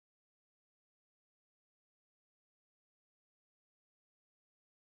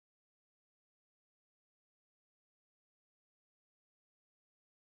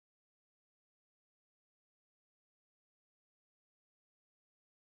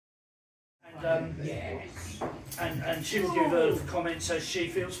and she will give her comments as she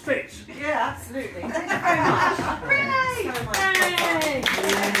feels fit. Yeah, absolutely. Thank you very much.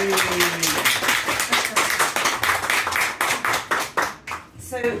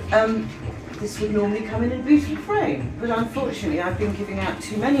 So this would normally come in a beautiful frame, but unfortunately I've been giving out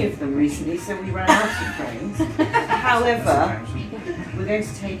too many of them recently, so we ran out of frames. However, we're going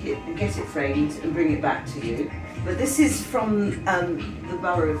to take it and get it framed and bring it back to you. But this is from the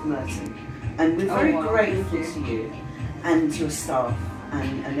Borough of Merton, and we're very grateful to you and your staff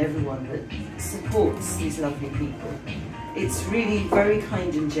and everyone that supports these lovely people. It's really very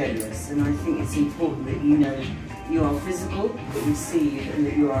kind and generous, and I think it's important that you know you are visible, that we see you, and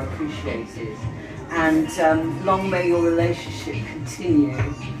that you are appreciated. And long may your relationship continue.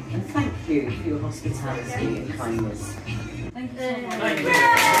 And thank you for your hospitality and kindness. Thank you. Thank you.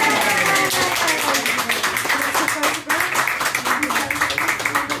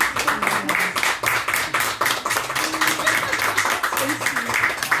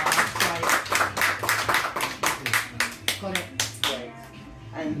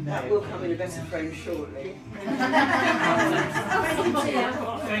 And that will come in a better frame shortly.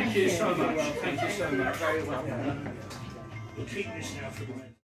 Thank you so much. Thank you so much. Very welcome. We'll keep this now for the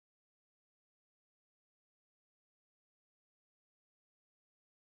moment.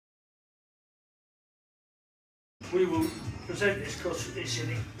 We will present this because it's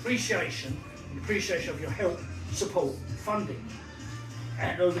an appreciation of your help, support, funding,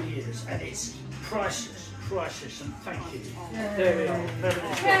 and over the years, and it's priceless, and thank you. There we are. I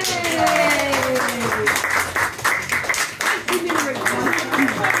bet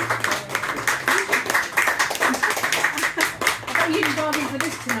you didn't bargain for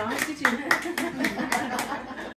this tonight.